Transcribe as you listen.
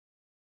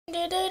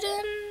Dun, dun,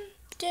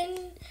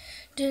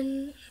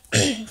 dun,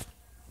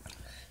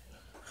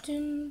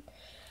 dun.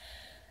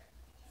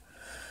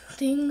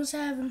 Things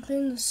haven't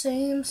been the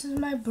same since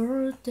my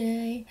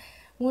birthday.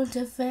 Went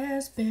to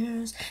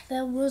Fazbear's,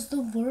 that was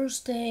the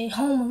worst day.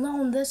 Home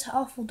alone, this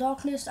awful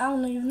darkness, I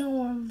don't even know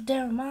where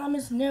their mom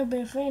is. Never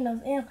been a fan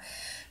of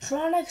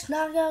animatronics.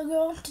 Now I gotta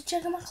go to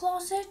check in my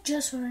closet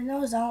just where it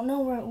knows. I don't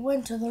know where it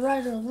went, to the right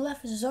or the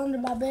left. It's under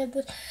my bed.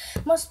 This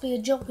must be a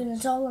joke and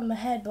it's all in my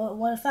head. But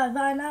what if I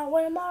find out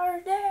when I'm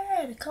already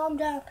dead? Calm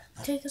down,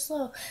 take it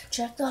slow.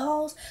 Check the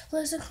halls,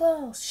 listen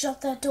close. Shut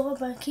that door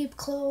but keep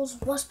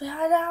closed. What's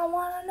behind it? I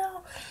wanna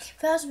know.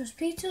 Fazbear's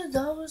Pizza,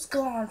 though, is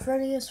gone.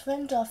 Freddy and his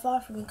friends are far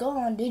from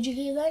gone. Did you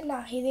hear that?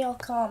 Now here they'll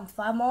come.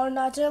 5 more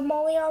nights and I'm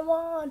only on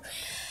one.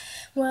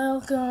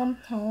 Welcome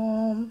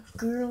home,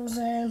 girls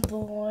and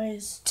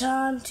boys.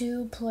 Time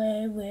to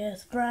play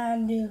with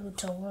brand new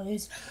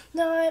toys.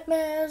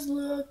 Nightmares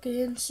lurk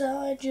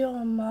inside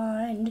your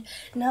mind.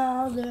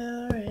 Now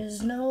there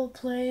is no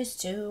place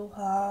to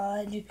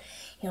hide.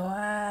 You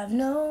have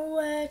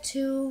nowhere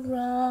to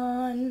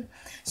run.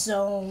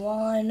 So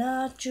why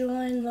not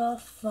join the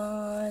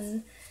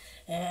fun?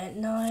 At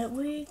night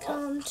we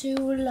come to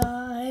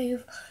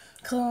life.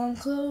 Come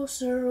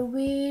closer,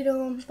 we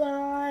don't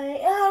bite.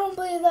 I don't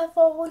believe that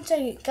for 1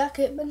 second. Got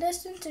keep my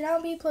distance and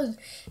I'll be pleasant.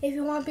 If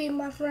you want to be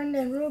my friend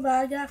and rude,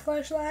 I got a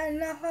flashlight and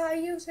know how I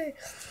use it.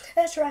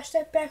 That's right,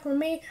 step back from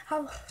me.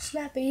 I'll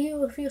snap at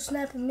you. If you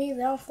snap at me,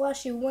 then I'll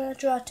flash you when I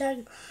try to attack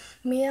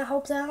me. I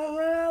hope that I don't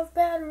run out of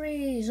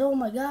batteries. Oh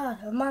my god,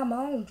 I'm on my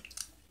own.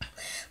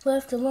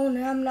 Left alone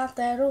and I'm not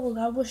that old.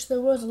 I wish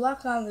there was a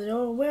lock on the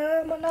door.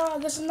 Where am I now?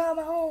 This is not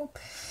my home.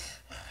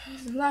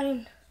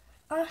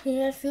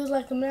 Yeah, it feels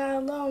like I'm not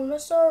alone. I'm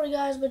sorry,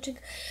 guys, but you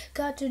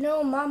got to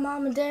know my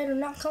mom and dad are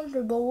not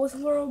comfortable with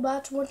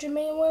robots. What you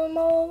mean when I'm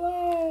all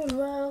alone?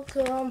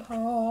 Welcome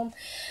home,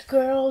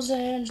 girls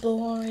and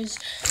boys.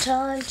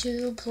 Time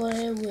to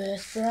play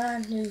with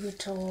brand new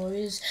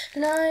toys.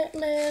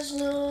 Nightmares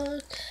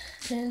look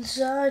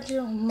inside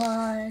your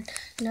mind.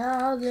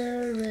 Now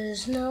there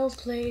is no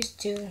place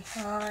to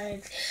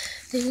hide.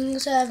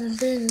 Things haven't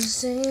been the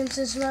same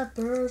since my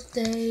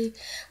birthday.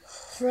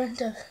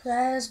 Friend of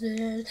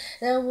Fazbear,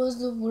 that was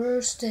the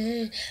worst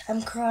day.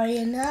 I'm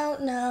crying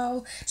out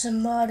now,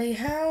 somebody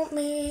help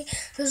me.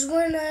 'Cause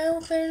when I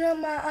open up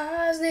my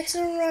eyes, they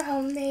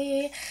surround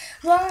me.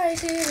 Why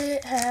did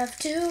it have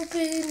to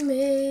be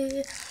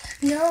me?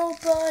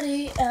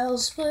 Nobody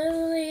else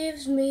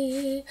believes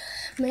me.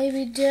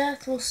 Maybe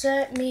death will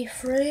set me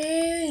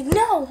free.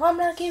 No, I'm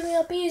not giving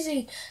up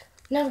easy.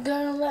 Never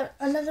gonna let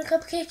another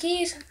cupcake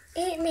eat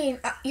me.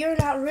 You're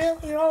not real.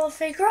 You're all a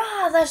fake.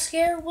 Ah, that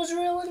scare was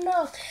real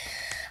enough.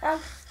 I'm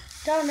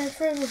down and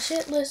frivolous,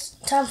 shitless.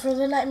 Time for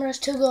the nightmares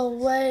to go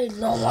away.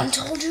 No one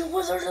told you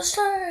whether to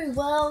stay.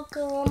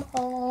 Welcome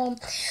home,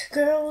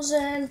 girls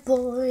and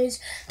boys.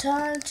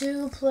 Time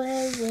to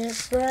play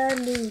with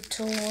brand new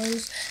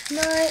toys.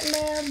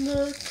 Nightmare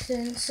looks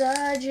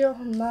inside your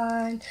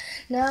mind.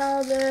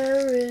 Now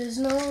there is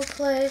no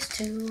place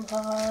to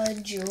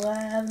hide. You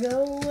have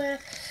nowhere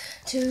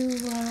to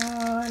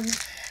run.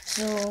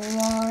 So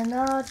why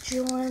not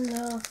join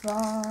the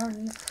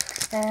fun?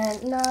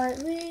 At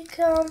night we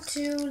come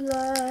to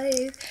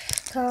life.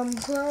 Come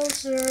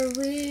closer,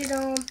 we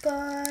don't